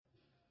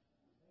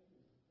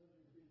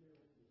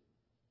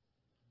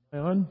Am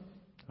I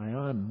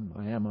on?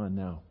 I am on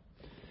now.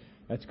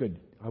 That's good.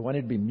 I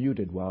wanted to be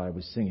muted while I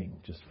was singing,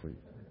 just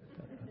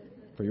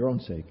for your own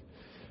sake.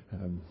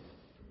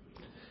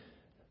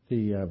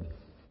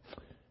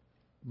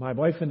 My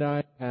wife and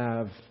I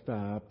have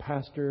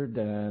pastored,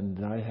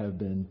 and I have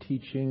been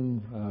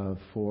teaching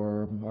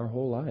for our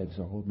whole lives,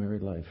 our whole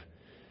married life.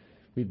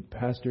 We've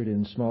pastored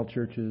in small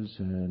churches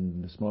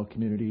and small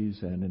communities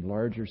and in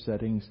larger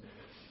settings.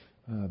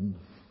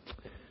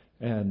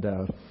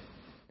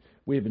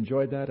 We've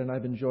enjoyed that, and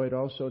I've enjoyed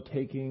also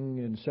taking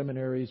in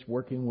seminaries,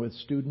 working with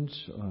students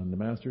on the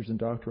master's and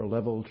doctoral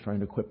level, trying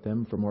to equip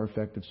them for more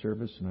effective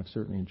service, and I've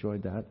certainly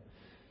enjoyed that.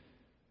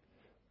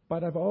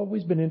 But I've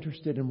always been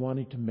interested in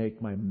wanting to make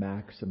my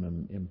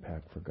maximum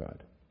impact for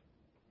God.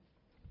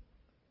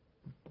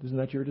 Isn't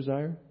that your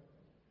desire?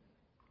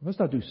 Let's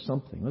not do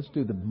something. Let's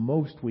do the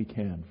most we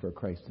can for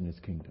Christ and His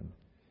kingdom.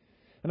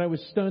 And I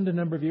was stunned a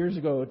number of years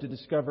ago to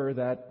discover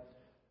that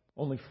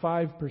only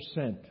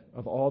 5%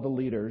 of all the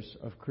leaders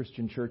of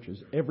Christian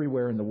churches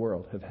everywhere in the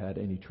world have had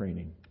any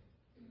training.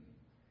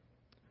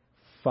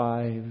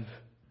 5%.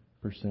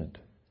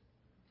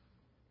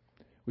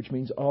 Which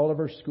means all of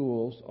our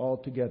schools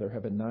altogether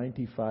have a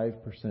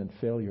 95%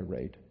 failure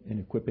rate in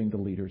equipping the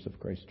leaders of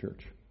Christ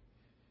Church.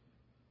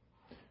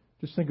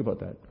 Just think about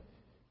that.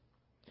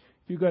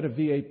 If you've got a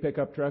V8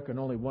 pickup truck and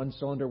only one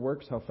cylinder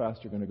works, how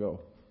fast are you going to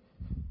go?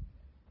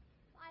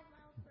 5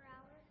 miles per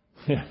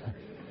hour. Yeah.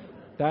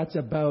 That's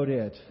about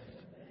it.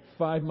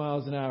 5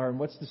 miles an hour. And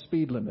what's the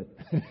speed limit?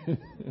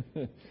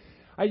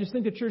 I just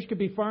think the church could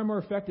be far more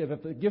effective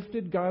if the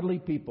gifted, godly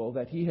people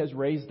that He has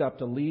raised up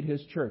to lead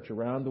His church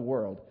around the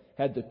world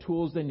had the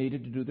tools they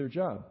needed to do their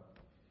job.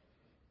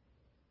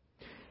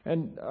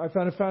 And I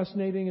found it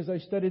fascinating as I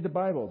studied the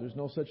Bible. There's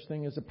no such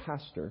thing as a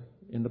pastor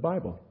in the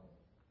Bible.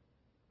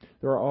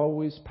 There are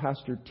always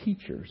pastor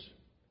teachers,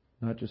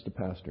 not just a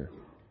pastor.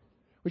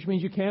 Which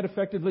means you can't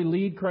effectively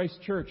lead Christ's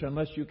church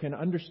unless you can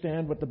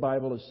understand what the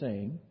Bible is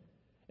saying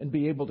and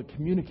be able to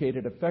communicate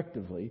it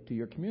effectively to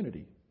your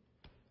community.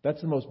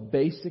 That's the most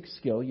basic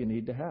skill you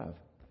need to have.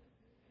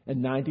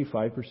 And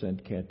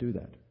 95% can't do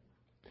that.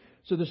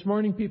 So this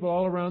morning, people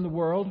all around the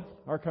world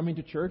are coming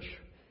to church,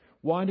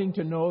 wanting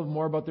to know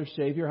more about their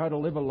Savior, how to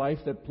live a life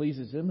that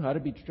pleases Him,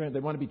 they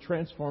want to be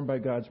transformed by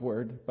God's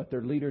Word, but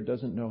their leader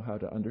doesn't know how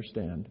to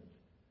understand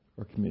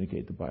or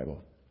communicate the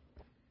Bible.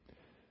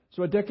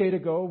 So a decade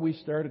ago, we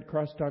started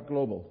Crosstalk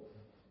Global.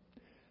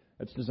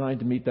 It's designed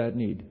to meet that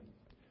need.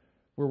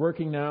 We're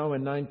working now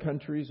in 9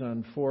 countries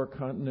on 4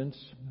 continents.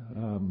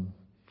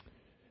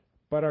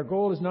 But our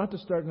goal is not to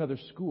start another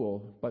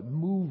school, but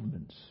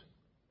movements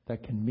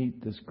that can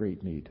meet this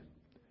great need.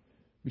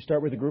 We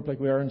start with a group like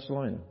we are in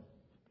Salina,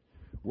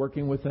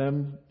 working with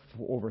them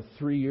for over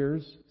 3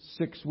 years,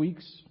 6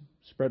 weeks,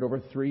 spread over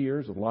 3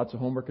 years with lots of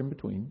homework in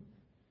between,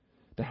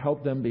 to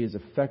help them be as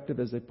effective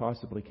as they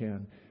possibly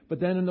can. But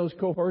then in those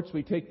cohorts,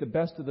 we take the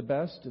best of the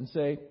best and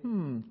say,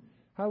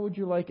 how would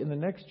you like in the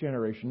next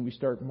generation we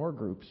start more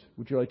groups?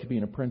 Would you like to be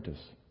an apprentice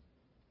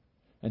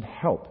and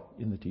help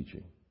in the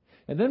teaching?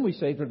 And then we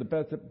say for the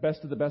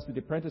best of the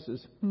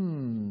apprentices,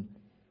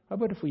 how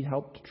about if we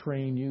helped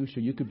train you so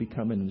you could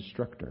become an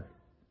instructor?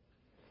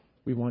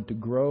 We want to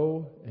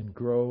grow and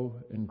grow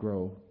and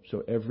grow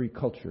so every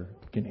culture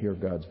can hear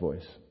God's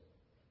voice.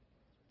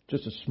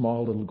 Just a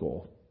small little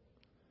goal.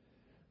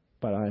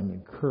 But I'm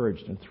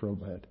encouraged and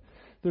thrilled by it.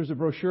 There's a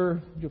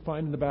brochure you'll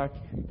find in the back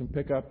you can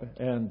pick up,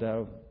 and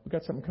we've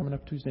got something coming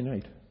up Tuesday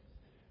night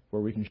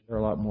where we can share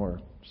a lot more.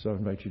 So I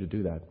invite you to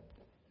do that.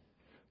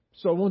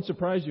 So it won't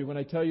surprise you when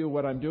I tell you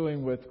what I'm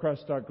doing with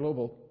Crosstalk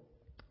Global,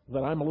 that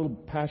I'm a little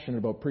passionate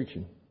about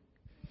preaching.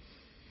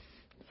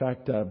 In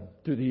fact,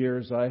 through the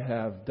years, I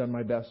have done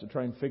my best to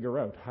try and figure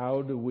out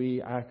how do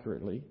we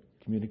accurately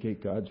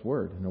communicate God's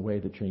Word in a way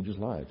that changes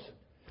lives.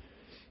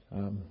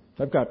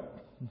 I've got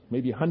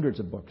maybe hundreds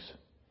of books.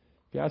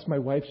 If you ask my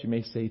wife, she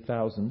may say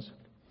thousands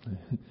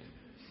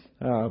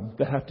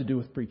that have to do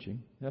with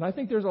preaching. And I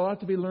think there's a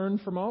lot to be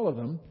learned from all of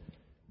them.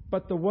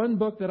 But the one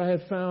book that I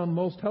have found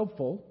most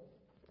helpful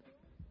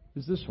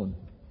is this one.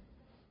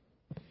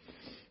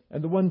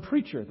 And the one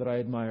preacher that I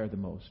admire the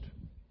most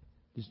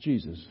is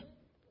Jesus.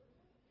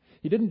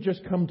 He didn't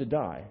just come to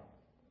die.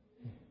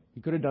 He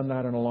could have done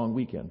that on a long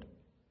weekend.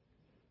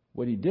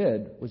 What He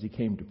did was He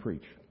came to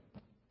preach.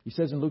 He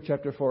says in Luke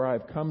chapter 4, I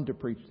have come to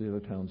preach to the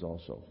other towns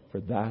also, for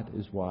that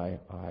is why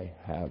I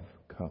have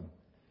come.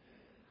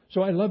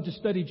 So I love to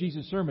study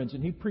Jesus' sermons,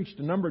 and He preached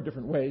a number of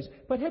different ways.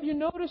 But have you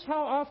noticed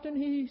how often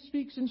He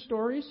speaks in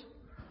stories?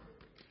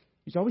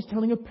 He's always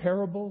telling a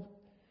parable.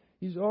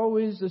 He's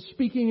always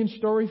speaking in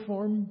story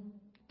form.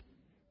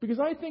 Because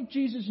I think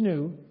Jesus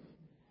knew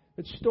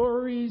that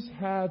stories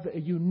have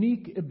a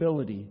unique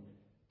ability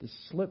to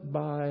slip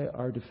by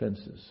our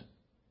defenses,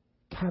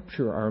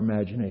 capture our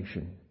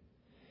imagination,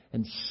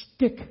 and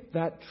stick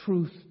that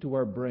truth to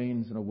our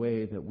brains in a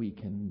way that we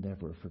can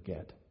never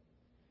forget.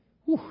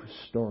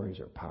 Stories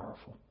are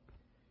powerful.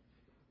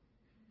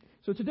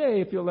 So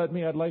today, if you'll let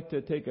me, I'd like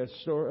to take a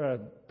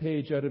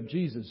page out of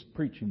Jesus'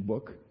 preaching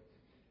book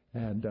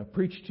and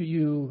preach to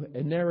you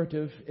a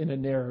narrative in a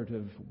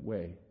narrative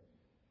way.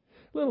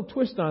 A little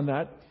twist on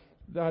that.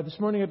 This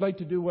morning I'd like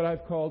to do what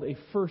I've called a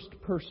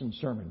first-person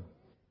sermon,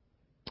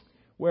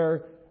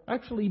 where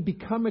actually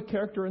become a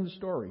character in the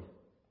story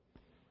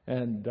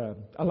and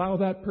allow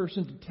that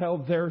person to tell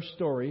their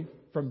story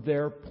from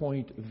their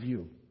point of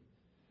view.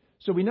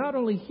 So we not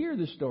only hear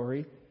the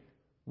story,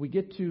 we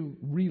get to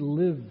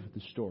relive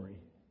the story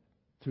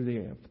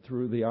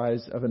through the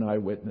eyes of an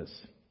eyewitness.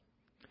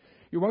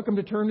 You're welcome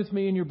to turn with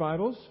me in your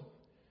Bibles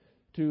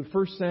to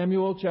 1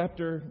 Samuel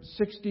chapter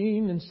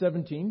 16 and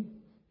 17.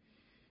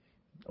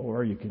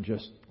 Or you can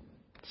just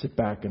sit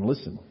back and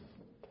listen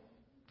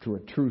to a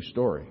true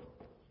story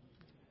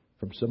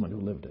from someone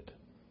who lived it.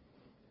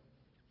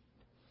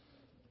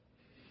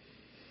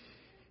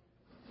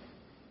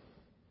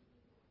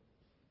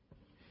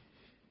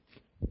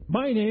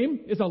 My name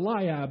is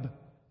Eliab.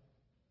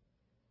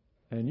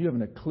 And you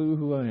haven't a clue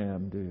who I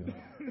am, do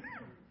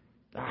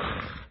you?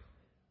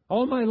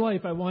 All my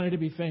life I wanted to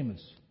be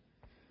famous.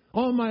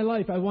 All my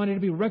life I wanted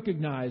to be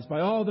recognized by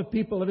all the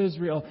people of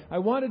Israel. I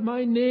wanted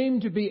my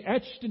name to be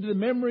etched into the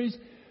memories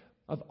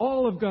of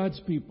all of God's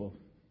people.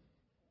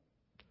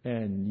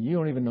 And you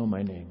don't even know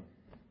my name.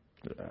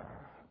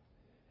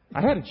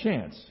 I had a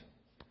chance,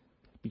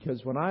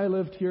 because when I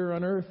lived here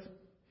on earth,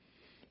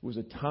 it was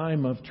a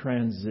time of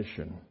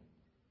transition.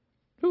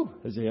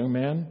 As a young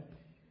man,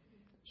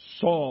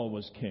 Saul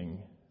was king.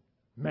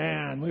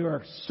 Man, we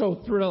were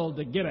so thrilled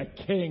to get a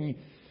king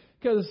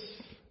because,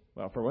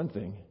 well, for one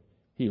thing,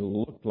 he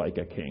looked like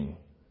a king.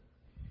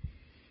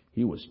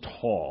 He was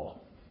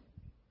tall.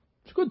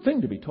 It's a good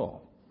thing to be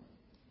tall.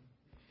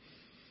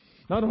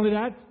 Not only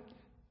that,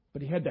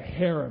 but he had the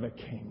hair of a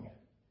king.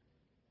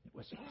 It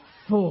was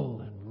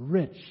full and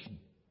rich, and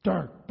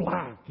dark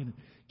black, and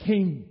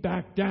came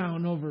back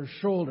down over his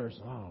shoulders.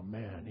 Oh,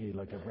 man, he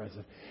looked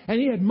impressive. And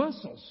he had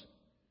muscles.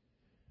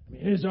 I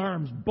mean, his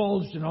arms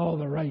bulged in all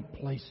the right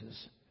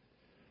places.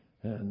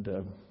 And,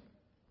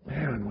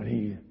 man, when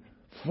he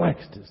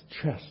flexed his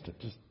chest, it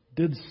just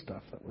did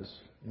stuff that was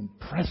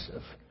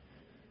impressive.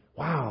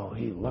 Wow,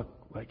 he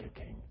looked like a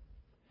king.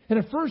 And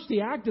at first he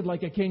acted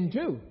like a king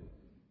too.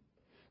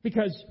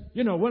 Because,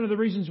 one of the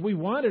reasons we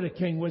wanted a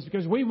king was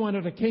because we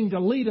wanted a king to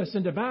lead us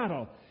into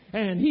battle.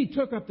 And he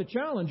took up the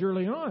challenge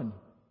early on.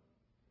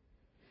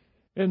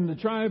 In the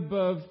tribe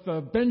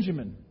of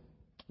Benjamin,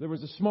 there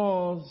was a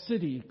small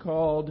city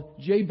called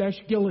Jabesh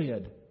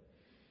Gilead.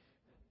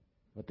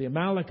 But the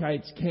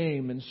Amalekites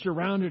came and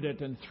surrounded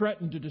it and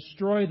threatened to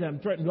destroy them,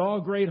 threatened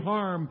all great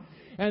harm.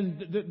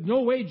 And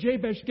no way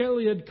Jabesh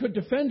Gilead could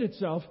defend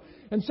itself.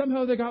 And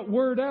somehow they got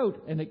word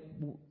out. And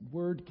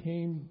word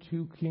came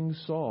to King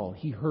Saul.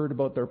 He heard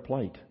about their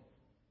plight.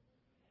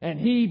 And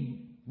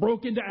he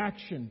broke into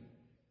action.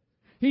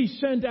 He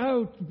sent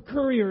out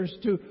couriers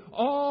to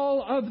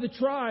all of the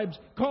tribes,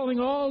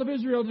 calling all of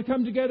Israel to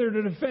come together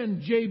to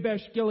defend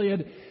Jabesh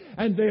Gilead.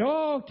 And they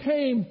all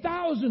came,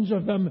 thousands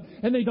of them,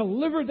 and they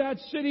delivered that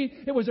city.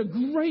 It was a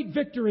great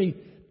victory.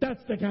 That's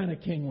the kind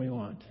of king we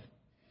want.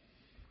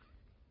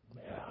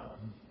 Yeah.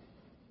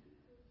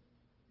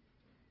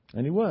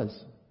 And he was,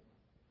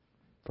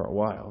 for a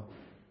while.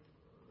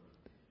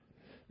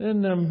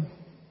 Then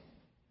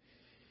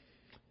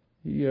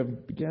he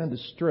began to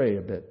stray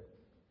a bit.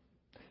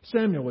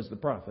 Samuel was the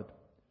prophet,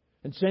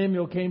 and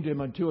Samuel came to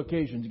him on 2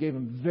 occasions, gave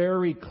him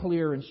very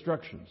clear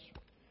instructions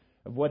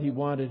of what he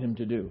wanted him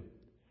to do.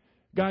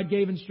 God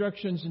gave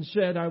instructions and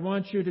said, I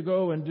want you to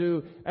go and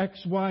do X,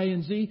 Y,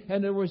 and Z,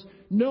 and there was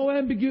no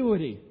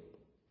ambiguity.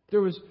 It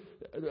was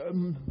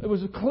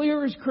as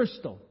clear as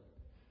crystal.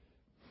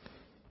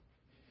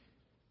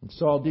 And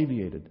Saul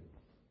deviated.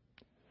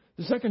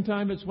 The second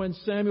time it's when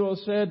Samuel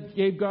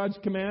gave God's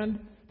command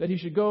that he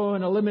should go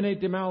and eliminate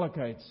the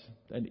Amalekites,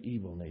 an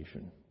evil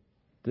nation.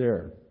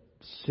 Their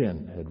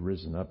sin had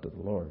risen up to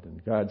the Lord,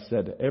 and God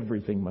said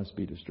everything must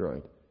be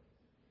destroyed.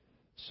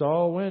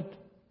 Saul went,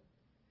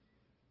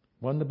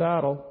 won the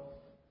battle,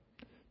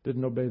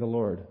 didn't obey the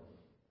Lord.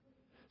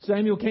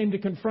 Samuel came to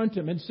confront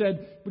him and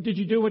said, well, did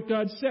you do what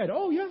God said?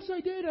 Oh, yes,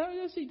 I did. Oh,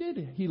 yes, he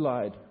did. He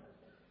lied.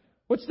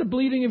 What's the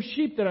bleating of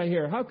sheep that I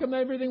hear? How come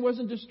everything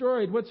wasn't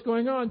destroyed? What's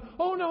going on?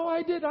 Oh, no,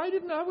 I didn't.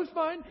 I was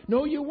fine.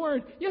 No, you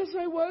weren't. Yes,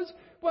 I was.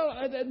 Well,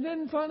 and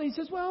then finally he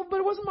says, well, but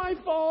it wasn't my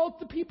fault.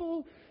 The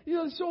people,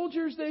 the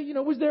soldiers,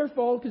 it was their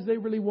fault because they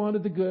really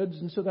wanted the goods.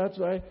 And so that's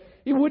why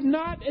he would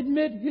not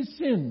admit his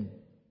sin.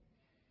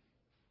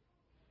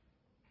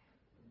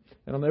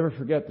 And I'll never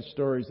forget the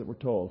stories that were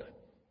told.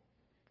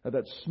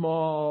 That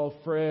small,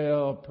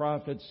 frail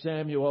prophet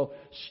Samuel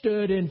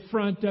stood in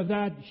front of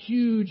that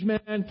huge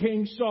man,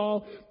 King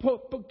Saul,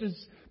 poked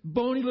his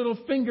bony little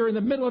finger in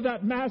the middle of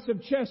that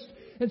massive chest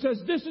and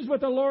says, this is what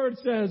the Lord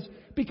says,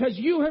 because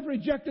you have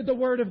rejected the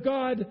word of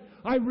God,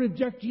 I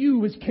reject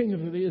you as king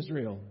of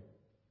Israel.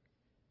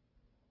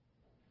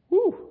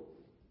 Whew.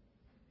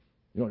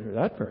 You don't hear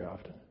that very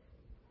often.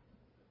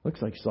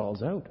 Looks like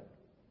Saul's out.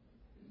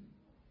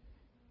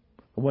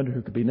 I wonder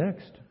who could be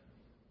next.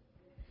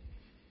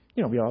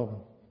 We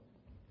all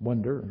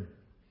wonder.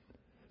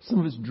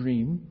 Some of us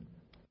dream.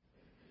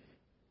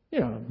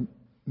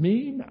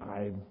 Me,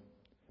 I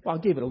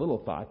gave it a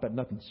little thought, but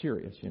nothing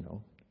serious,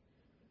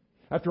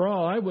 After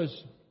all, I was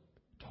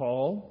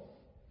tall.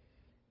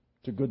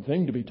 It's a good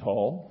thing to be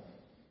tall.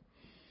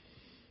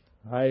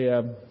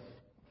 I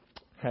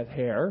had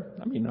hair.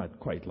 I mean, not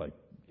quite like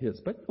his,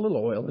 but a little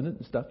oil in it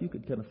and stuff. You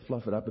could kind of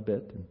fluff it up a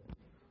bit.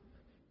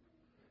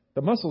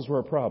 The muscles were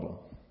a problem.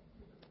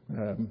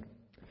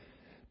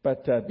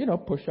 But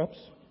push-ups.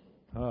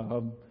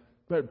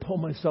 But pull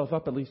myself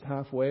up at least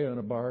halfway on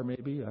a bar,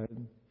 maybe.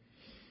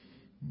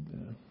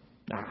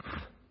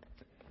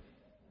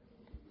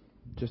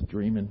 Just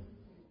dreaming.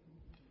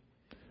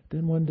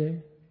 Then one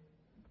day,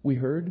 we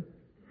heard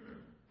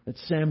that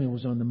Samuel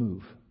was on the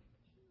move.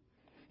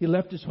 He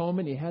left his home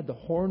and he had the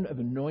horn of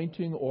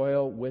anointing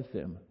oil with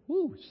him.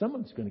 Woo,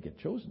 someone's going to get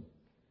chosen.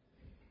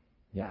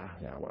 Yeah,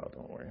 well,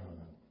 don't worry.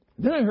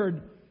 Then I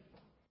heard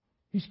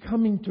he's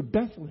coming to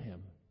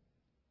Bethlehem.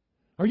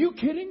 Are you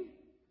kidding?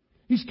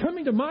 He's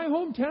coming to my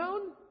hometown?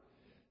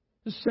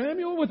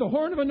 Samuel with the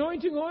horn of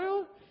anointing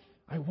oil?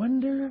 I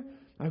wonder.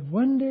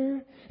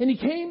 And he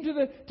came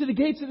to the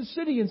gates of the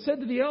city and said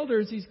to the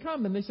elders, he's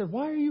come. And they said,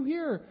 why are you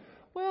here?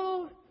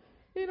 Well,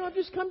 I've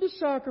just come to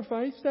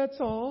sacrifice, that's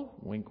all.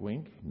 Wink,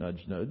 wink,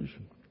 nudge, nudge.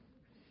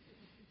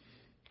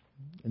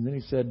 And then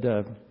he said,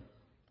 do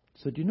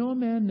you know a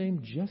man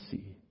named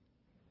Jesse?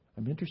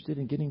 I'm interested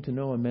in getting to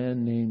know a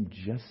man named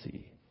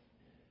Jesse.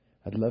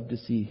 I'd love to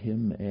see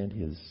him and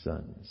his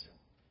sons.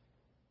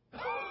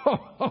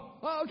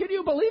 Can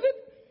you believe it?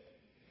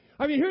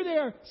 I mean, here they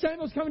are.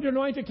 Samuel's coming to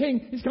anoint a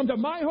king. He's come to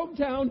my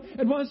hometown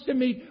and wants to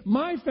meet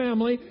my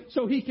family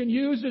so he can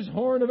use his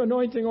horn of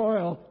anointing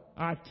oil.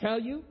 I tell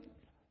you,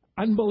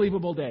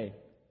 unbelievable day.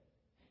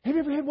 Have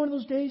you ever had one of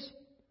those days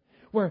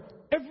where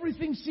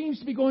everything seems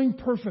to be going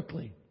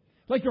perfectly?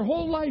 Like your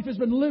whole life has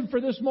been lived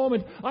for this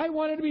moment. I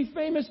wanted to be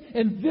famous,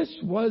 and this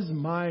was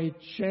my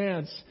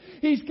chance.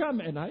 He's come,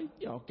 and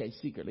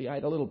secretly, I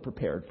had a little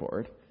prepared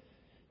for it.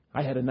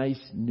 I had a nice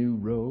new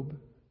robe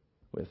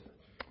with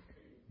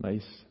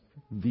nice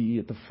V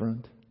at the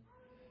front.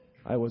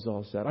 I was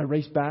all set. I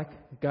raced back,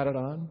 got it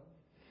on.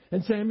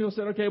 And Samuel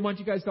said, okay, I want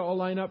you guys to all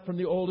line up from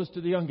the oldest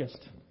to the youngest.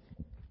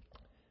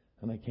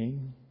 And I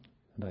came,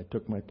 and I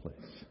took my place.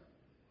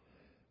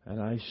 And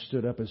I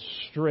stood up as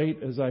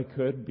straight as I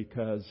could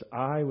because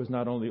I was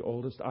not only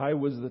oldest, I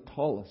was the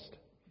tallest.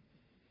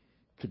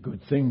 It's a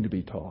good thing to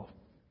be tall.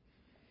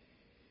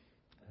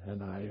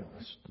 And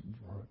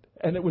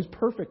it was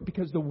perfect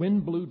because the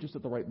wind blew just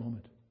at the right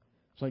moment.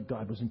 It's like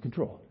God was in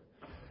control.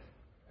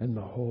 And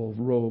the whole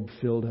robe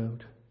filled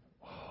out.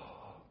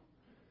 Oh,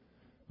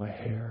 my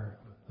hair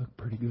looked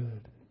pretty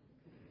good.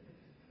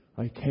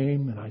 I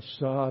came and I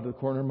saw out of the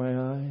corner of my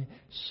eye,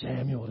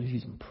 Samuel,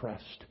 he's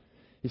impressed.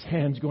 His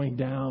hands going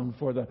down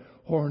for the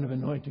horn of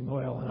anointing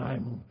oil,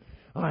 and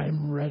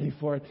I'm ready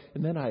for it.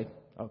 And then I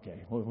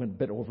went a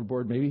bit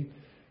overboard maybe.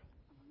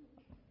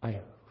 I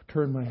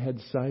turned my head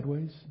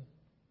sideways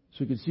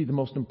so you could see the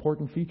most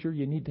important feature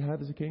you need to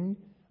have as a king,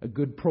 a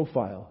good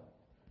profile.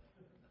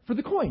 For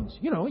the coins,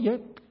 you don't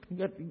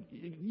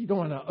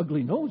want an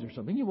ugly nose or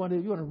something. You want a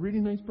really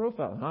nice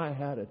profile. And I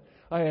had it.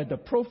 I had the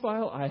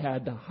profile. I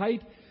had the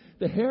height.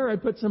 The hair, I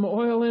put some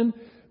oil in.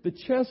 The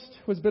chest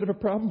was a bit of a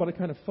problem, but I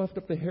kind of fluffed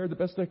up the hair the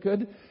best I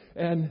could.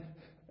 And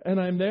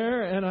I'm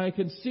there, and I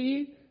can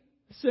see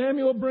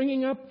Samuel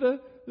bringing up the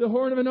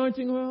horn of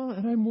anointing oil,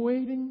 and I'm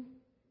waiting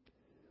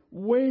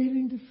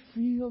to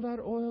feel that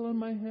oil on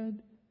my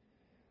head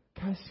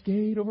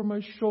cascade over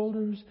my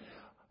shoulders.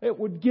 It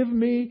would give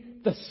me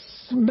the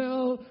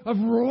smell of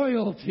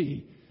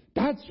royalty.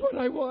 That's what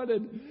I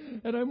wanted.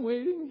 And I'm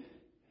waiting.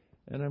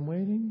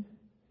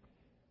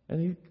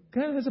 And he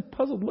kind of has a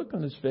puzzled look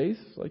on his face,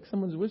 like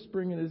someone's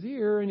whispering in his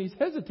ear, and he's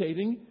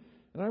hesitating.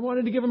 And I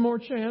wanted to give him more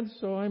chance,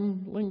 so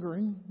I'm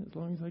lingering as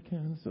long as I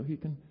can so he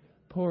can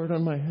pour it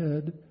on my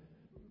head.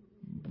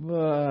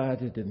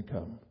 But it didn't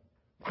come.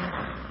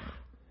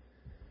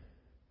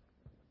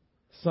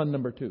 Son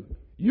number 2.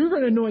 You're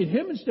going to anoint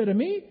him instead of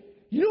me?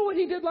 You know what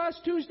he did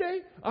last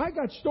Tuesday? I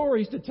got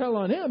stories to tell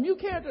on him. You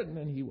can't. And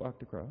then he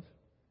walked across.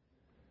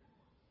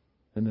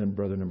 And then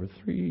brother number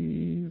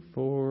 3,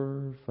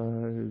 4,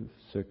 5,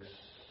 6,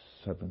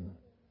 7.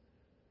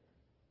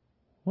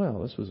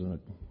 Well, this was a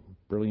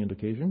brilliant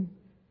occasion.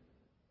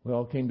 We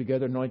all came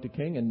together to anoint the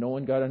king, and no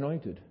one got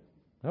anointed.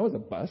 That was a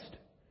bust.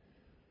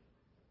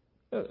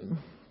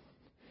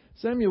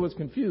 Samuel was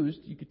confused,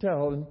 you could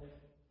tell, and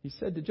he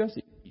said to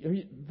Jesse,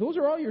 those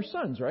are all your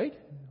sons, right?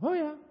 Oh,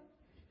 yeah.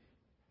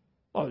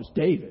 Oh, it's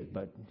David,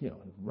 but,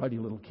 ruddy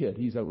little kid.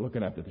 He's out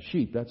looking after the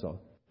sheep, that's all.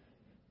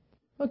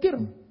 Well, get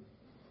him.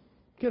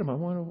 Get him. I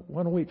want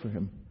to wait for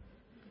him.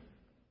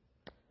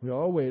 We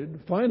all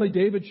waited. Finally,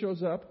 David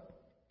shows up.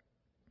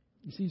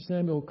 You see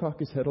Samuel cock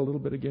his head a little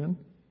bit again,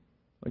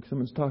 like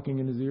someone's talking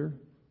in his ear.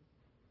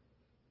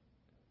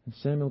 And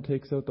Samuel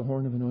takes out the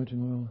horn of anointing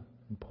oil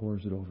and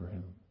pours it over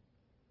him.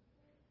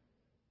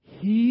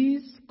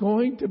 He's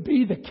going to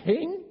be the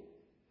king?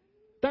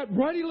 That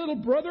ruddy little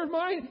brother of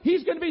mine,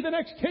 he's going to be the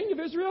next king of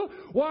Israel?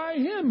 Why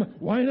him?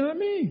 Why not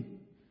me?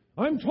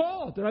 I'm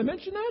tall. Did I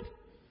mention that?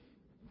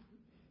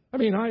 I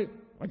mean, I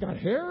got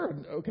hair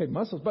and, okay,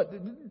 muscles, but,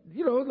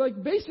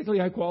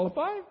 basically I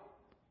qualify.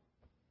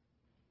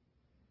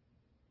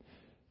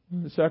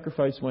 And the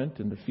sacrifice went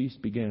and the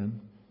feast began.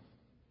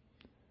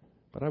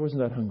 But I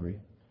wasn't that hungry.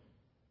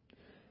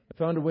 I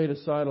found a way to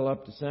sidle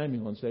up to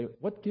Samuel and say,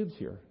 what gives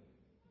here?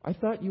 I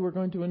thought you were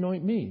going to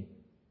anoint me.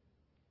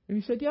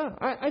 And he said, yeah,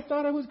 I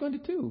thought I was going to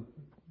too.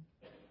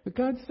 But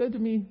God said to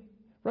me,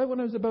 right when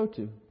I was about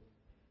to,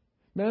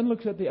 man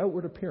looks at the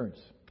outward appearance,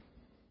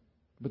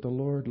 but the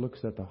Lord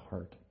looks at the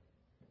heart.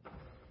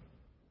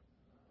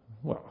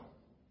 Well,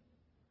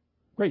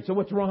 great. So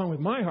what's wrong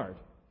with my heart?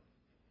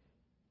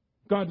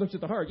 God looks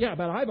at the heart. Yeah,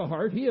 but I have a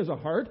heart. He has a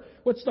heart.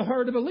 What's the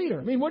heart of a leader?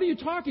 I mean, what are you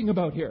talking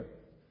about here?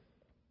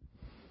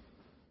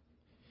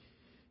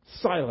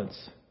 Silence.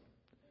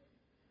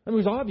 And it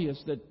was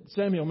obvious that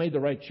Samuel made the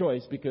right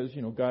choice because,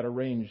 God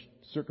arranged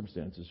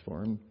circumstances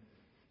for him.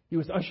 He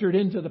was ushered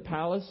into the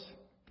palace.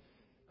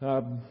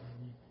 Saul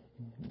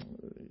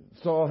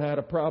had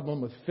a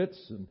problem with fits,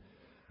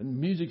 and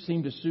music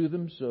seemed to soothe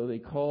him, so they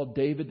called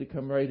David to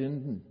come right in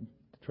and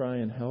try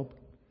and help.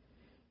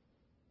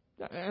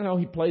 I know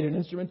he played an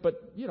instrument,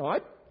 but,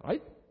 I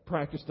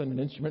practiced on an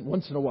instrument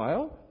once in a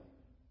while.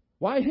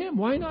 Why him?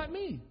 Why not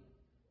me?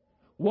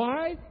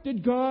 Why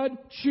did God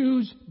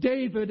choose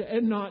David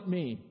and not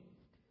me?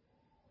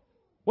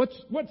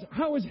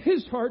 How is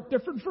his heart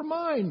different from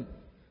mine?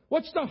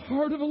 What's the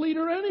heart of a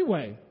leader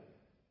anyway?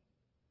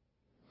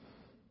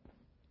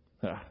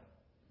 Then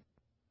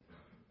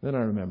I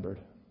remembered.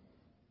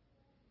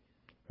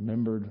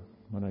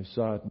 When I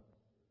saw it.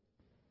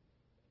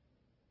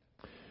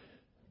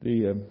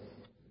 It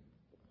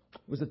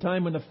was a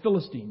time when the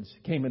Philistines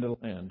came into the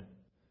land.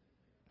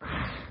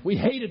 We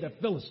hated the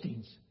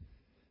Philistines.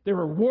 They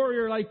were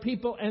warrior-like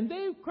people, and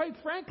they, quite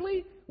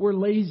frankly, were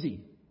lazy.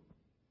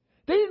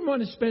 They didn't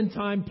want to spend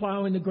time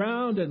plowing the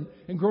ground and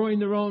growing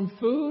their own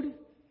food.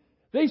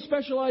 They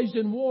specialized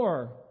in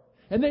war.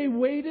 And they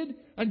waited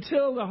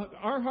until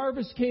our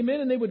harvest came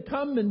in, and they would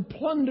come and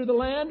plunder the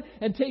land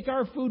and take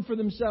our food for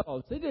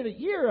themselves. They did it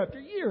year after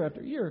year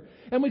after year.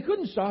 And we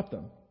couldn't stop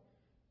them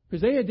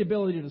because they had the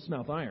ability to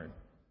smelt iron.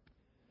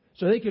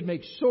 So they could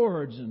make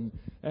swords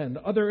and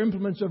other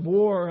implements of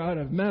war out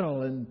of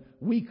metal, and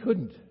we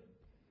couldn't.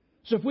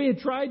 So if we had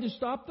tried to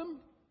stop them,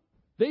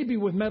 they'd be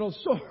with metal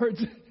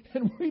swords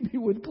and we'd be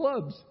with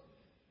clubs.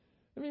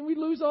 I mean, we'd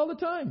lose all the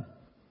time.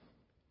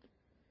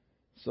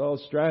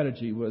 Saul's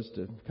strategy was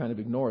to kind of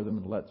ignore them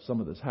and let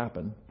some of this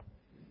happen.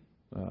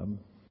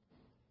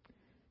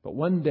 But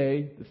one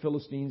day, the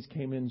Philistines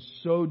came in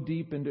so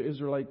deep into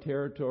Israelite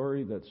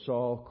territory that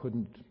Saul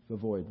couldn't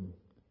avoid them.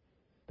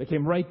 They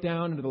came right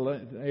down into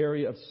the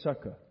area of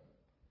Sukkah.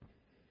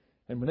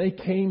 And when they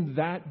came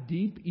that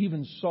deep,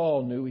 even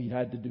Saul knew he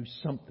had to do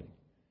something.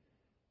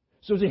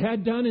 So as he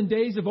had done in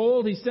days of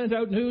old, he sent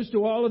out news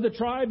to all of the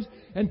tribes,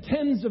 and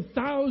tens of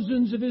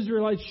thousands of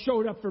Israelites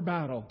showed up for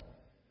battle.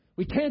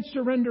 We can't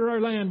surrender our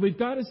land. We've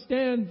got to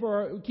stand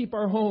keep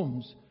our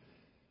homes.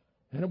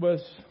 And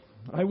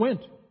I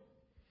went.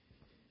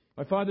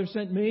 My father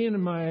sent me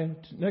and my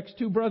next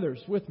two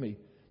brothers with me.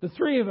 The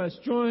three of us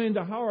joined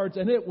the Howards,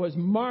 and it was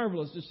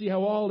marvelous to see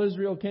how all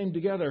Israel came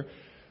together.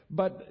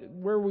 But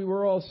where we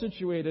were all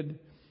situated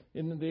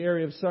in the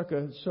area of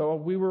Sukkah, so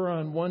we were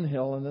on one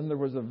hill, and then there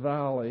was a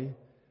valley,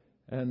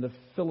 and the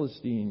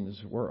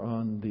Philistines were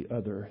on the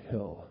other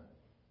hill.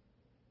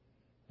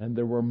 And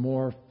there were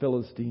more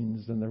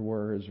Philistines than there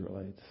were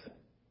Israelites.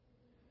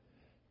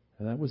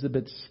 And that was a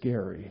bit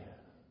scary.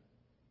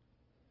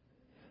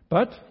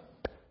 But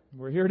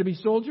we're here to be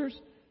soldiers.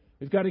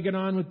 We've got to get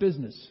on with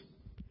business.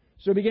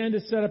 So we began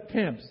to set up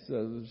camps,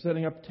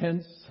 setting up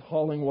tents,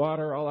 hauling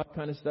water, all that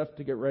kind of stuff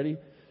to get ready.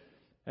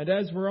 And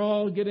as we're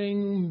all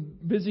getting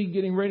busy,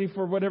 getting ready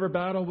for whatever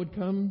battle would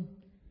come,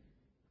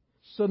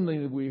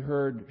 suddenly we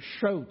heard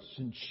shouts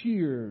and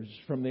cheers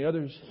from the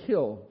other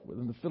hill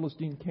within the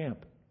Philistine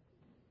camp.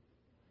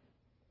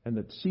 And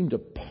it seemed to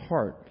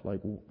part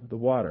like the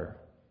water.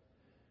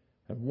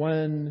 And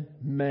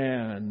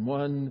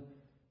one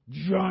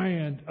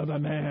giant of a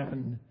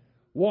man,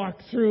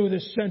 walked through the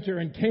center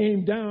and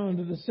came down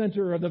to the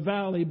center of the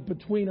valley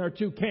between our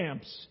two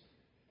camps.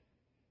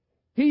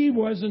 He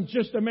wasn't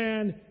just a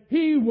man,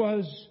 he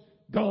was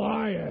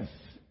Goliath.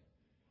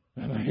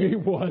 And he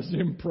was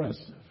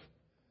impressive.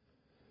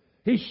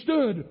 He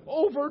stood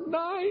over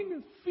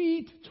 9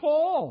 feet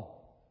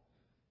tall.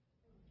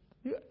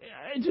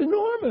 It's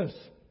enormous.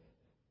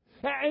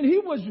 And he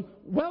was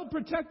well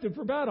protected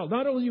for battle.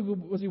 Not only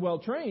was he well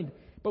trained,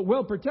 but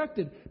well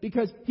protected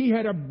because he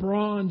had a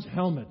bronze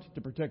helmet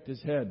to protect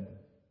his head.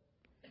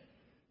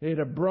 He had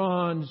a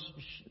bronze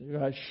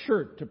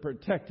shirt to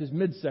protect his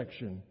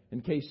midsection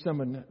in case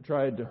someone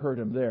tried to hurt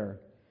him there.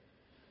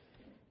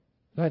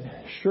 That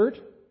shirt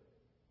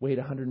weighed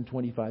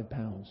 125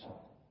 pounds.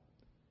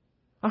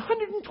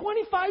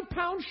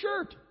 125-pound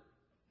shirt.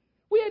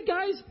 We had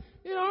guys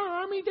in our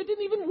army that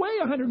didn't even weigh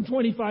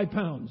 125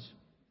 pounds.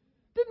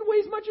 Didn't weigh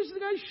as much as the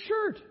guy's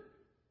shirt.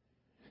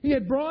 He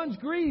had bronze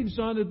greaves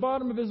on the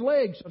bottom of his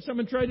legs. If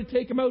someone tried to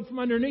take him out from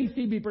underneath,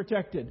 he'd be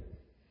protected.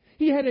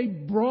 He had a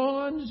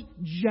bronze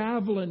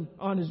javelin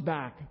on his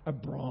back. A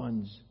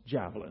bronze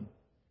javelin.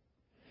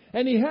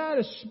 And he had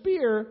a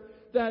spear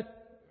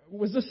that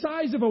was the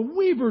size of a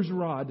weaver's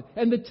rod.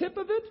 And the tip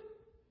of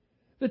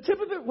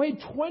it weighed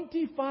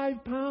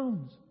 25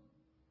 pounds.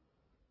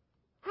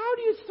 How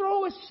do you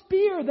throw a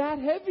spear that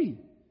heavy?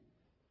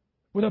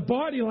 With a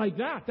body like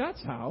that,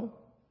 that's how.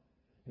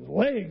 His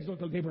legs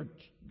looked like they were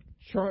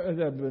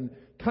been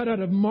cut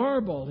out of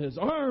marble. His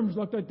arms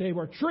looked like they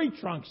were tree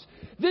trunks.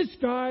 This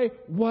guy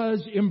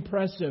was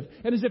impressive.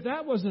 And as if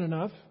that wasn't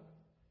enough,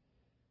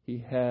 he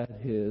had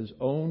his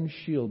own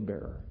shield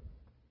bearer.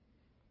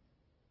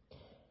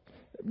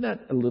 Not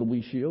a little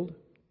wee shield,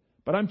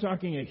 but I'm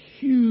talking a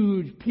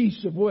huge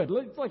piece of wood.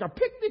 It's like a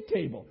picnic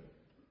table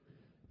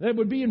that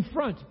would be in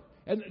front.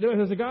 And there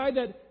was a guy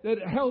that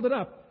held it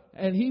up.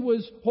 And he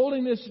was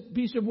holding this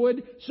piece of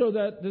wood so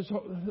that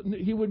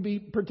he would be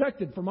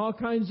protected from all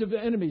kinds of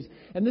enemies.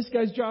 And this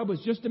guy's job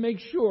was just to make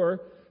sure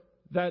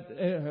that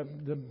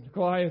the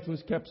Goliath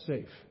was kept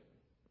safe.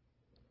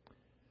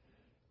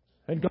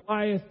 And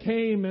Goliath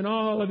came in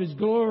all of his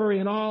glory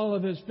and all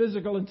of his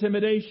physical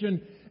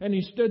intimidation. And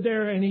he stood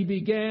there and he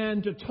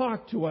began to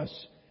talk to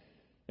us.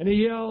 And he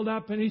yelled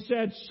up and he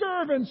said,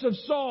 "Servants of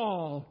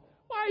Saul,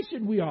 why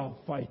should we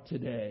all fight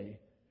today?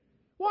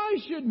 Why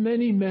should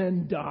many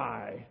men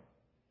die?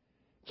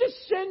 Just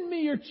send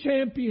me your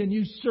champion,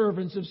 you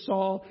servants of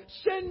Saul.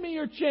 Send me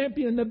your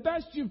champion, the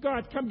best you've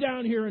got. Come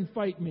down here and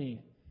fight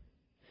me.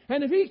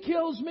 And if he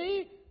kills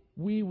me,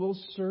 we will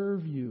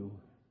serve you.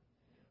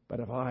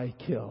 But if I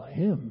kill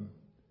him,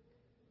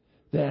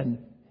 then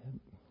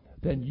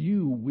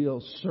you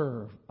will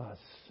serve us.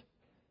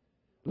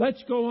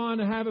 Let's go on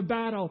and have a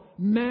battle,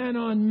 man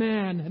on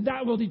man, and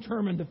that will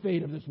determine the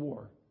fate of this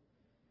war."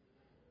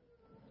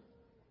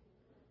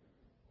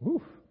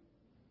 Whew.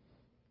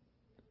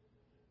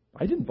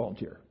 I didn't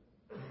volunteer.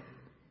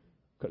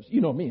 Because, you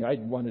know me, I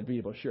wanted to be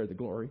able to share the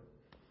glory.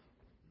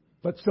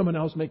 Let someone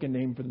else make a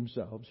name for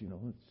themselves,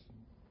 let's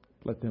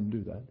let them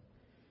do that.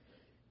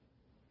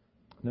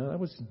 No, that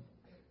was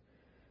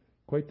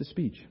quite the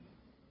speech.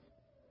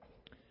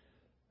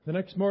 The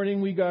next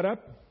morning we got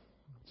up.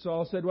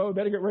 Saul said, "Well, we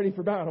better get ready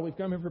for battle. We've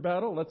come here for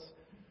battle. Let's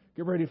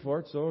get ready for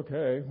it." So,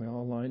 okay, we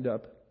all lined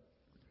up.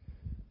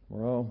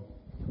 We're all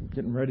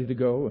getting ready to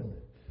go.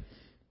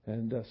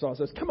 And Saul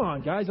says, "Come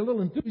on, guys, a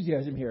little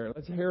enthusiasm here.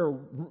 Let's hear a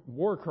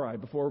war cry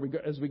before we go,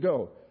 as we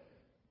go."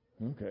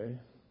 Okay.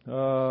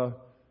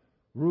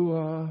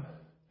 Ruah,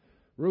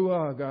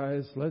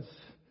 guys, let's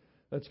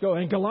go.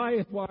 And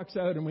Goliath walks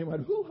out, and we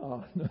went,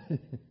 hoo-ha.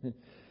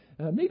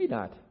 Maybe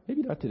not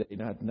today.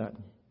 Not.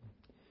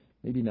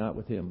 Maybe not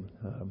with him.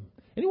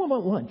 Anyone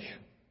want lunch?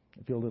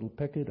 I feel a little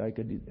pecked.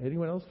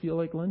 Anyone else feel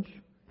like lunch?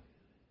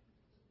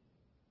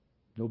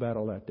 No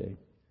battle that day.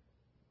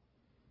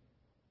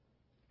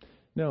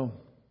 No.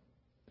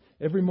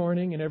 Every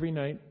morning and every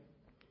night,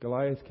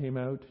 Goliath came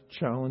out,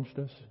 challenged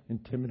us,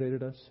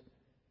 intimidated us,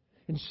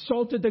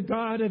 insulted the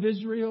God of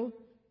Israel,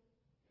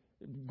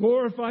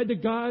 glorified the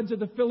gods of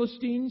the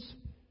Philistines,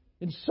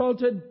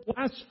 insulted,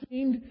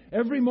 blasphemed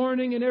every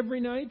morning and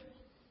every night.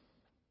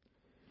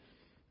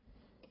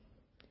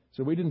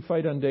 So we didn't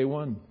fight on day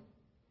 1,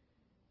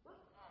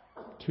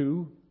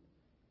 2,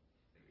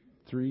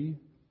 3,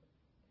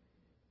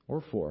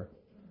 or 4.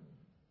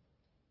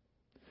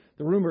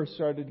 The rumor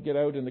started to get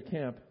out in the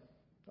camp,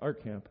 our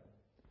camp,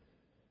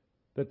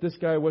 that this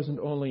guy wasn't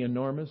only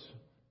enormous,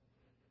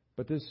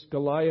 but this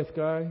Goliath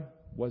guy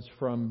was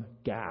from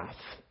Gath.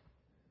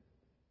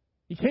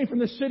 He came from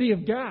the city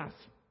of Gath.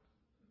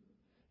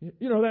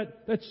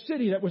 That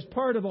city that was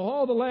part of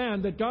all the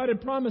land that God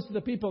had promised to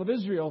the people of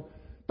Israel,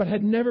 but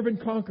had never been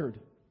conquered.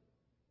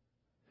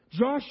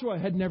 Joshua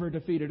had never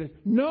defeated it.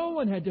 No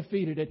one had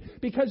defeated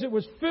it because it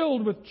was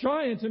filled with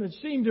giants and it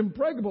seemed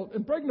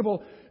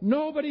impregnable.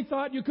 Nobody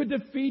thought you could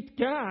defeat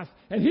Gath.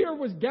 And here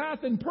was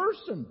Gath in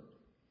person.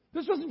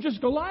 This wasn't just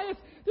Goliath.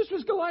 This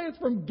was Goliath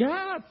from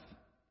Gath.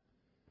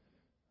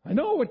 I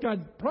know what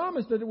God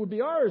promised that it would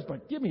be ours,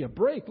 but give me a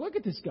break. Look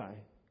at this guy.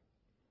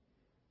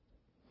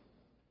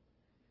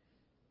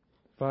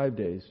 5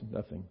 days,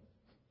 nothing.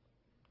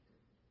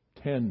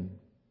 10,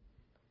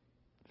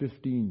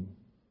 15,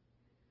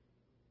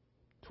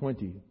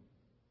 20,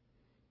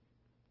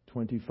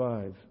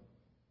 25,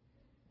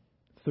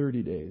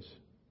 30 days.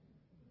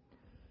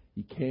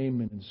 He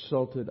came and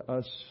insulted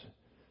us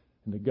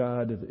and the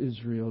God of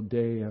Israel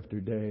day after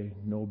day.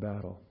 No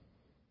battle.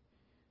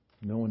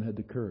 No one had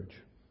the courage.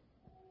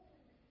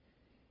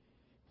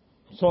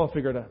 Saul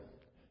figured out,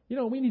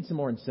 we need some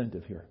more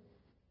incentive here.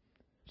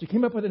 So he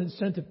came up with an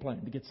incentive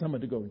plan to get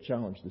someone to go and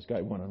challenge this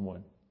guy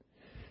one-on-one.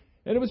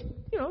 And it was,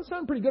 it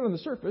sounded pretty good on the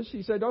surface.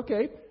 He said,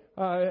 okay,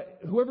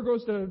 whoever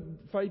goes to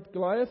fight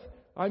Goliath,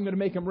 I'm going to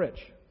make him rich.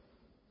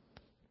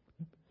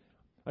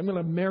 I'm going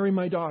to marry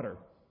my daughter.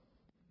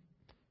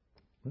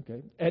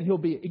 Okay. And he'll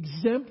be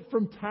exempt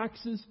from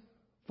taxes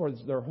for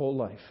their whole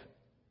life.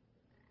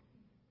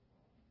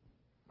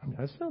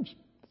 That sounds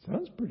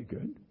pretty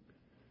good.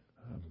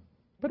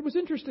 But it was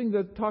interesting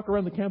to talk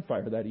around the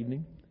campfire that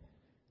evening.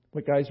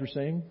 What guys were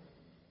saying.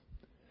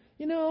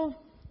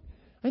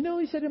 I know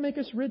he said he'll make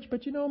us rich,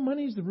 but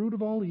money's the root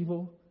of all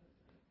evil.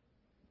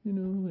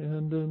 Marrying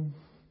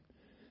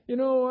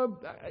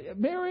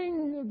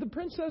the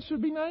princess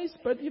would be nice,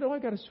 but I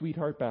got a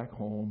sweetheart back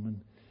home,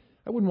 and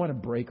I wouldn't want to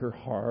break her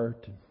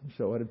heart.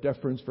 So out of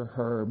deference for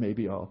her,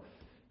 maybe I'll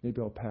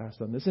pass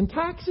on this. And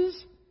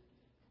taxes,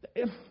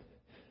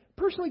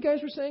 personally,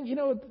 guys were saying,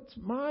 it's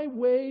my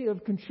way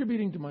of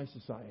contributing to my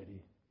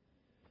society.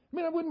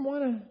 I wouldn't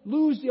want to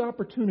lose the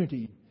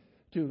opportunity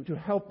to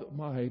help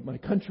my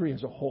country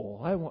as a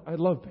whole. I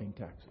love paying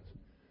taxes.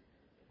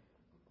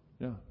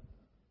 Yeah.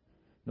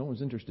 No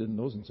one's interested in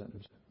those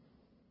incentives.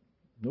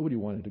 Nobody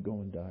wanted to go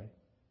and die.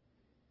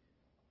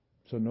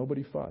 So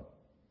nobody fought.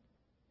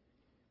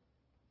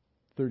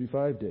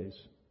 35 days.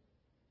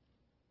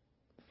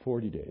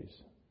 40 days.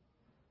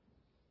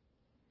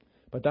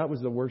 But that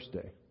was the worst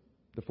day.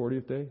 The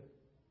 40th day?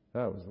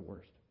 That was the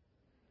worst.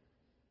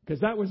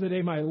 Because that was the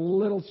day my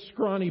little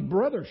scrawny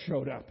brother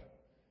showed up.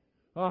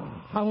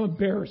 Ah, how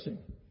embarrassing.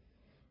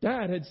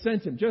 Dad had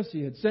sent him,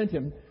 Jesse had sent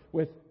him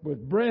with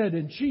bread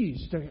and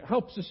cheese to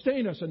help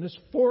sustain us in this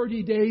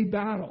 40-day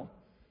battle.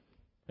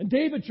 And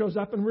David shows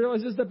up and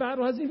realizes the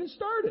battle hasn't even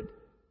started.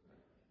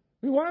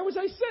 Why was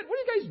I sent? What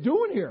are you guys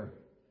doing here?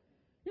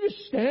 You're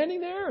just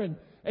standing there.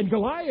 And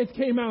Goliath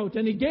came out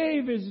and he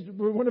gave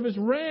one of his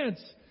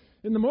rants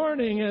in the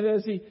morning. And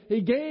as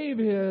he gave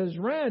his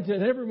rant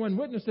and everyone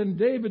witnessed it and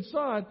David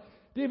saw it,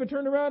 David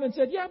turned around and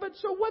said, yeah, but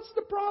so what's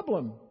the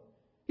problem?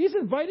 He's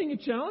inviting a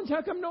challenge.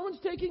 How come no one's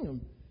taking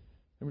him?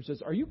 And he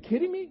says, are you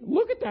kidding me?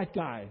 Look at that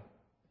guy.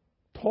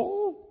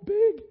 Tall,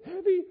 big,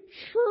 heavy,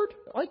 shirt.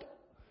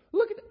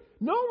 Look at that.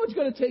 No one's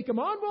going to take him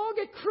on. We'll all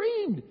get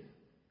creamed.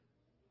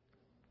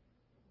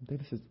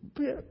 David says,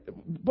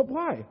 but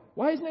why?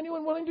 Why isn't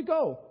anyone willing to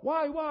go?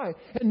 Why?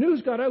 And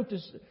news got out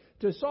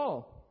to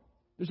Saul.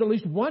 There's at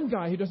least one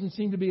guy who doesn't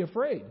seem to be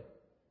afraid.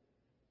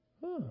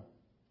 Oh.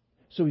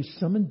 So he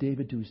summoned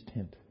David to his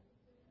tent.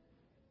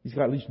 He's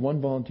got at least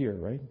one volunteer,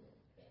 right?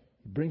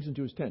 He brings him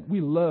to his tent.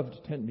 We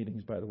loved tent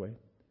meetings, by the way.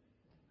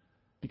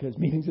 Because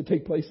meetings that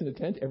take place in a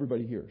tent,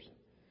 everybody hears.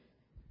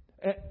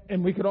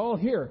 And we could all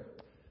hear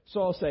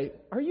Saul say,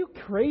 are you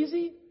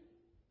crazy?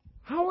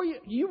 How are you?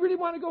 You really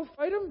want to go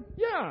fight him?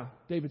 Yeah.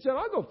 David said,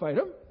 I'll go fight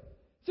him.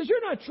 He says,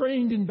 you're not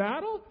trained in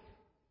battle.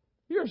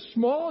 You're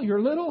small.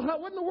 You're little.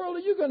 What in the world are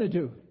you going to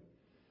do?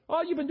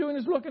 All you've been doing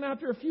is looking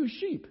after a few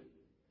sheep.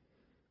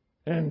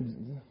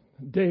 And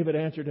David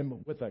answered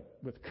him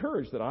with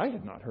courage that I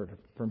had not heard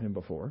from him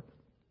before.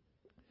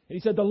 And he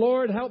said, the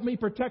Lord helped me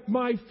protect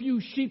my few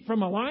sheep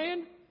from a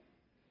lion.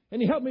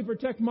 And he helped me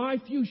protect my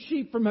few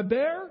sheep from a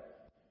bear.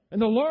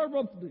 And the Lord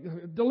will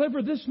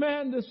deliver this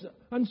man, this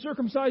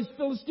uncircumcised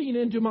Philistine,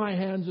 into my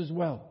hands as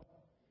well.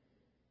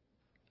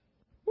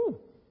 Whew.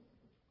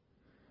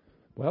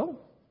 Well,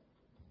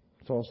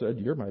 Saul said,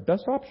 you're my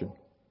best option.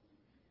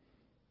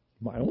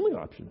 My only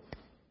option.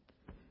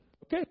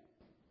 Okay,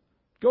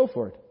 go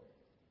for it.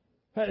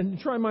 And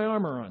try my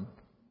armor on.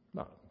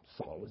 No,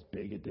 Saul was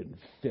big, it didn't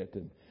fit.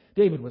 And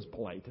David was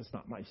polite. It's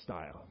not my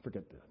style.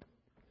 Forget that.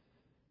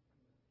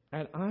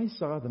 And I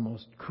saw the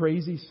most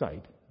crazy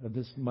sight of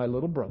my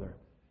little brother,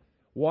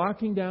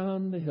 walking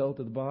down the hill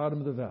to the bottom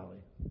of the valley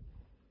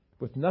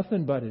with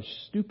nothing but his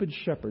stupid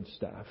shepherd's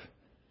staff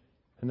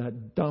and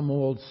that dumb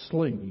old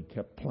sling he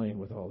kept playing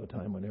with all the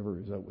time whenever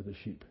he was out with the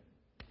sheep.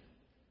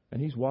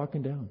 And he's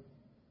walking down.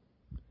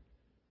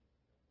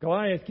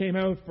 Goliath came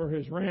out for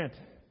his rant.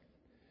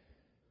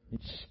 He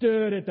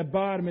stood at the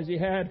bottom as he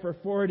had for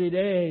 40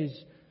 days,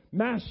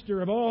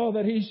 master of all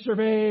that he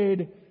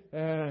surveyed,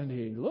 and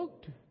he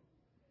looked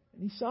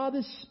and he saw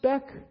this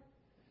speck.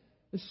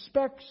 The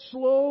speck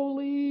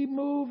slowly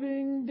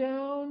moving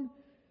down,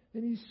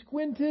 and he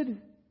squinted, and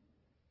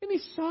he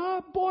saw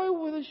a boy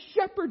with a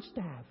shepherd's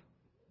staff.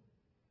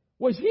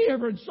 Was he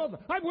ever insulted?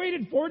 I've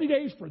waited 40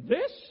 days for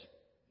this?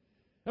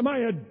 Am I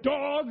a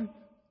dog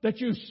that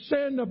you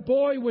send a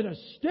boy with a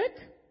stick?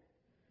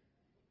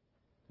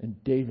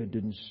 And David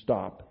didn't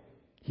stop.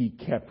 He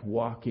kept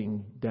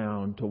walking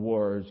down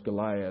towards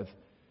Goliath.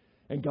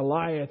 And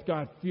Goliath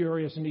got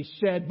furious, and he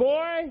said,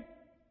 boy,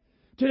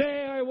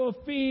 today I will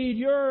feed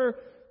your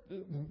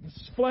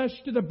flesh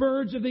to the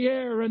birds of the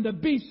air and the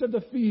beasts of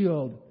the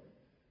field.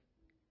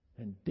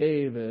 And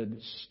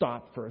David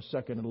stopped for a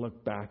second and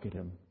looked back at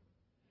him.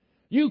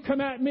 You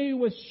come at me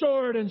with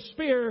sword and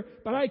spear,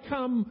 but I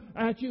come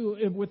at you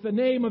with the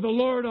name of the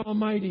Lord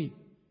Almighty.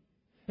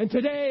 And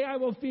today I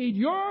will feed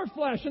your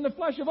flesh and the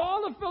flesh of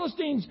all the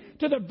Philistines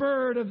to the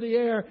bird of the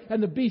air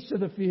and the beasts of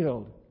the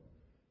field.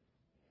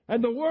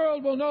 And the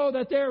world will know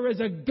that there is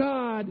a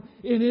God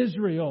in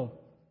Israel.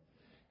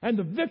 And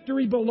the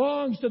victory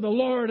belongs to the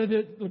Lord,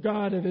 the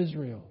God of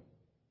Israel.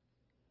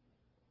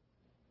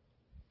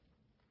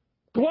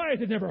 Goliath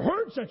had never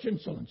heard such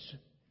insolence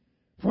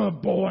from a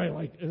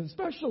boy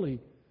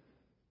especially.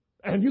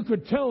 And you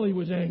could tell he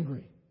was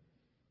angry.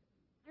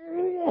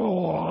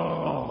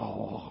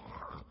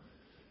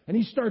 And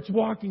he starts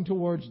walking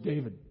towards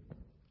David.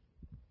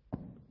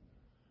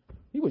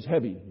 He was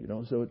heavy,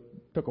 so it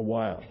took a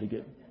while to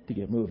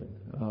get moving.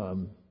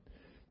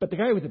 But the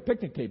guy with the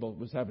picnic table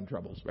was having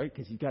troubles, right?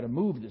 Because he's got to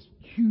move this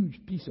huge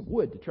piece of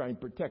wood to try and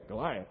protect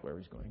Goliath where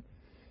he's going.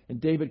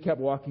 And David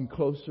kept walking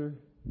closer.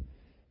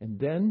 And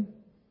then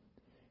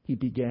he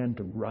began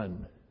to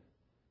run.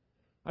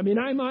 I mean,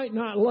 I might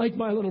not like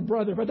my little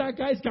brother, but that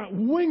guy's got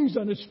wings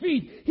on his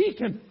feet. He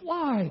can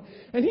fly.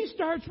 And he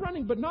starts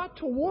running, but not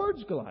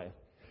towards Goliath.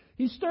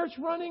 He starts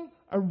running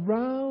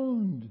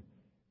around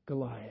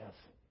Goliath.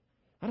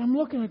 And I'm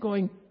looking at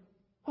going,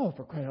 oh,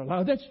 for crying out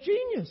loud, that's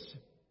genius.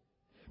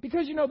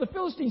 Because, the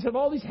Philistines have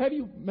all these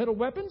heavy metal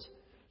weapons,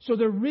 so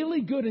they're really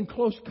good in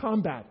close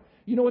combat.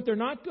 You know what they're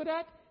not good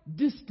at?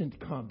 Distant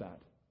combat.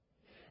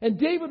 And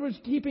David was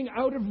keeping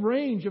out of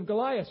range of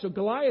Goliath, so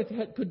Goliath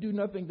could do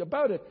nothing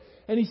about it.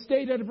 And he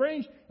stayed out of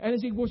range, and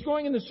as he was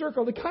going in the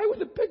circle, the guy with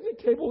the picnic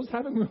table was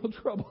having real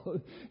trouble.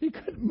 He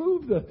couldn't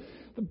move the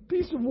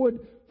piece of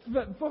wood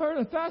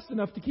fast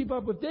enough to keep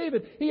up with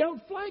David. He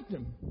outflanked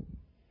him.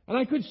 And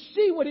I could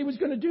see what he was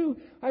going to do.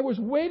 I was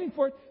waiting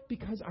for it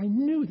because I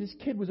knew this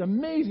kid was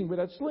amazing with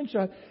that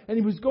slingshot. And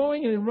he was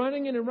going and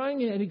running and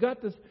running, and he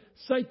got the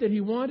sight that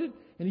he wanted,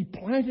 and he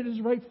planted his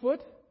right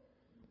foot,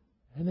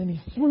 and then he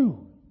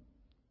threw.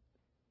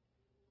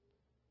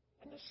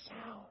 And the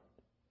sound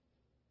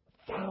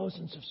of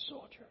thousands of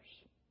soldiers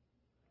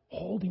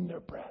holding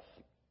their breath,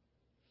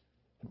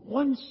 and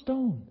one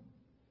stone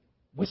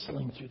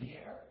whistling through the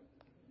air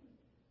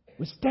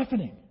was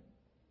deafening.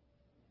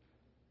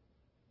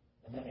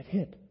 And then it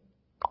hit.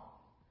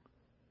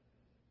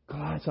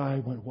 Goliath's eye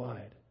went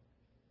wide,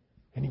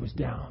 and he was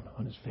down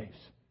on his face.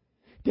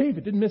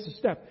 David didn't miss a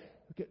step.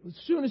 As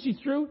soon as he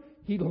threw,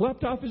 he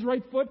leapt off his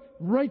right foot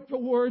right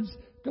towards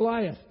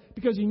Goliath,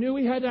 because he knew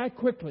he had to act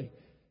quickly.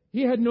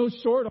 He had no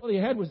sword. All he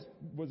had was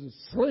a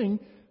sling.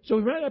 So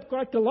he ran up,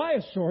 got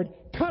Goliath's sword,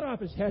 cut off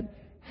his head,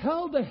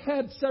 held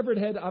the severed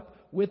head up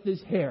with his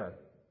hair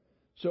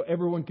so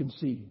everyone can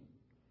see.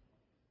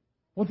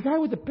 Well, the guy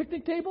with the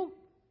picnic table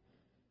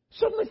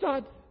suddenly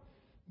thought,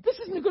 this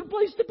isn't a good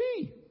place to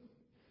be.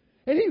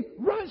 And he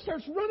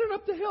starts running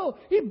up the hill.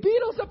 He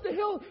beetles up the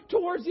hill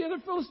towards the other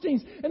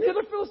Philistines. And the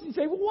other Philistines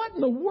say, well, what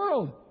in the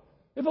world?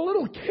 If a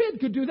little kid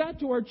could do that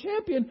to our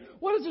champion,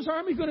 what is this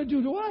army going to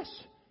do to us?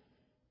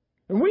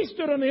 And we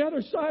stood on the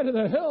other side of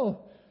the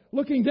hill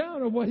looking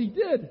down at what he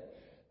did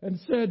and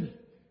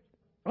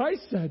I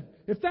said,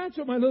 if that's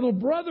what my little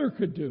brother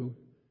could do,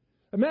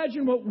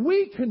 imagine what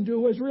we can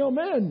do as real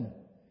men.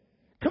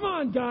 Come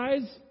on,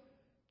 guys.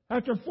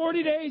 After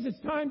 40 days, it's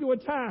time to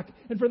attack.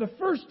 And for the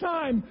first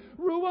time,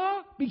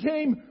 Ruah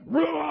became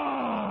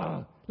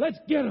Ruah. Let's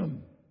get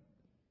him.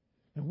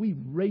 And we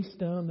raced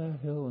down that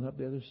hill and up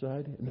the other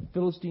side. And the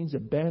Philistines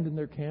abandoned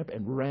their camp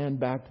and ran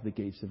back to the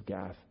gates of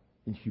Gath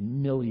in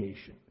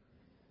humiliation.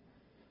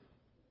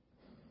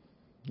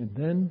 And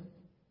then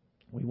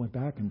we went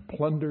back and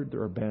plundered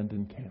their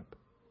abandoned camp.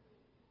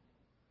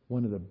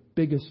 One of the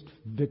biggest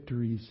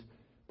victories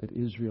that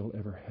Israel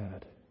ever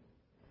had.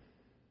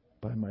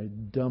 By my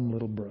dumb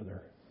little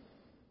brother.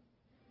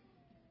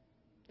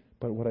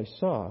 But what I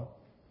saw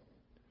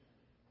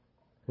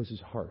was his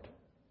heart.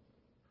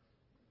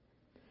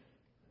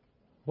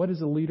 What is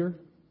a leader?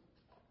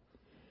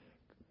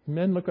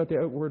 Men look at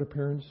the outward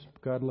appearance.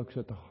 God looks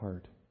at the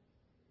heart.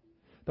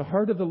 The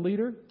heart of the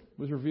leader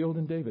was revealed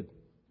in David.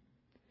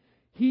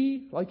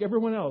 He, like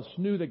everyone else,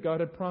 knew that God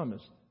had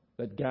promised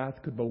that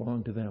Gath could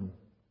belong to them.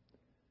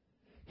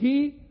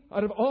 He,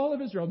 out of all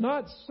of Israel,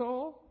 not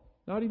Saul,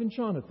 not even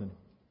Jonathan,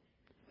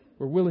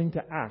 were willing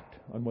to act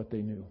on what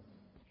they knew.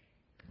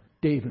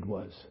 David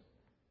was.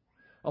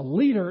 A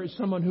leader is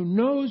someone who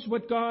knows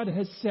what God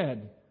has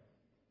said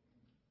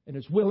and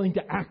is willing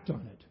to act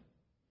on it.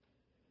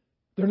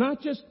 They're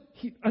not just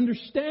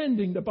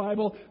understanding the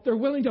Bible, they're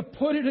willing to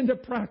put it into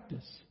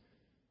practice.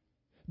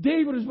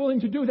 David was willing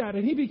to do that,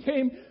 and he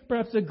became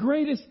perhaps the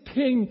greatest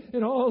king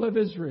in all of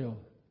Israel.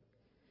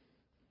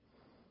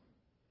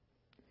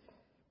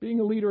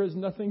 Being a leader has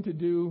nothing to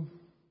do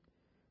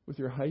with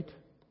your height,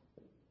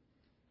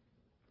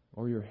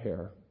 or your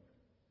hair,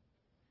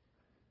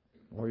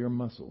 or your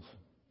muscles.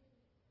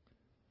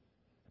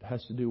 It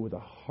has to do with a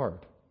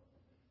heart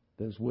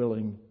that is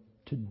willing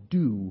to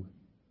do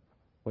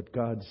what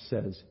God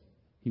says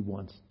He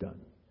wants done.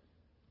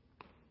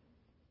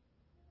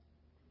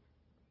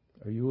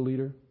 Are you a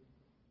leader?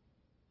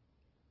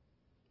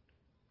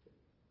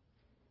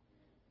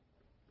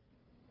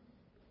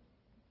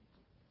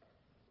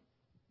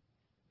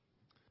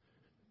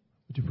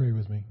 Would you pray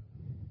with me?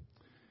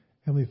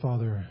 Heavenly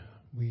Father,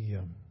 we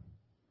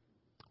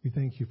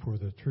thank you for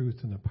the truth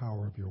and the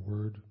power of your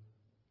word.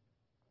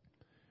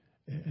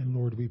 And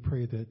Lord, we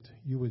pray that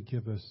you would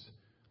give us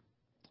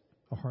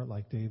a heart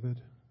like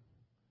David,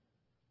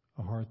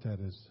 a heart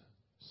that is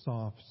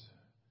soft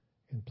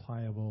and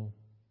pliable,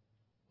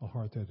 a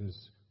heart that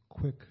is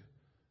quick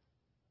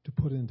to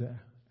put into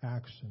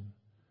action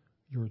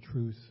your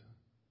truth,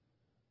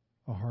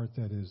 a heart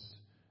that is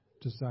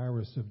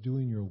desirous of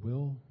doing your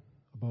will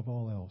above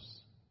all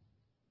else.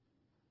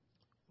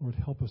 Lord,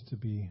 help us to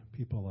be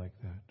people like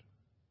that.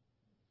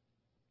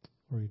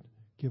 Lord,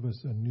 give us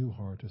a new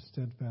heart, a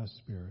steadfast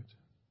spirit.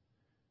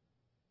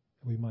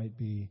 that we might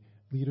be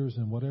leaders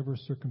in whatever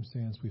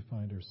circumstance we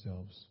find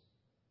ourselves.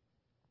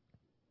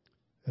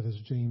 That as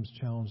James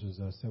challenges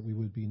us, that we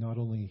would be not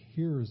only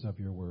hearers of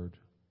your word,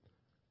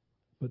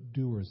 but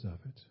doers of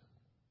it.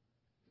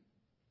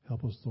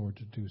 Help us, Lord,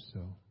 to do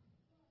so.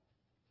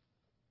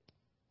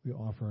 We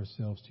offer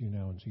ourselves to you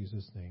now in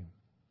Jesus' name.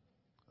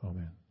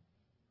 Amen.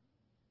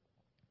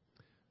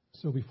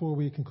 So before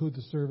we conclude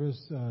the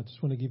service, I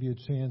just want to give you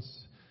a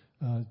chance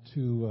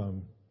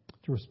to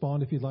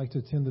respond. If you'd like to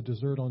attend the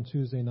dessert on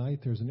Tuesday night,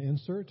 there's an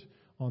insert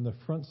on the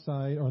front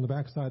side, or on the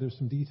back side. There's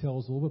some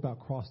details a little bit about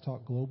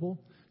Crosstalk Global.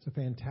 It's a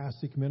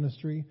fantastic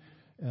ministry.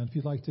 And if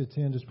you'd like to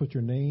attend, just put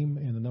your name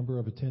and the number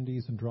of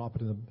attendees and drop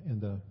it in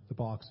the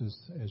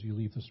boxes as you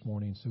leave this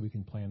morning so we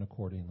can plan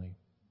accordingly.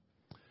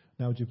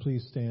 Now would you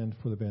please stand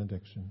for the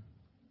benediction.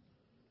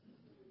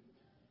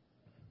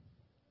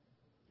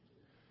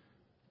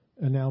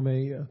 And now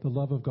may the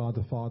love of God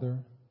the Father,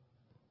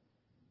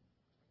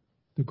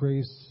 the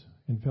grace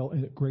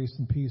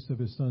and peace of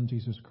his Son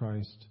Jesus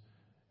Christ,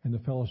 and the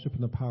fellowship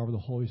and the power of the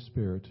Holy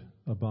Spirit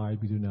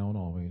abide with you now and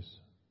always.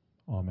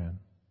 Amen.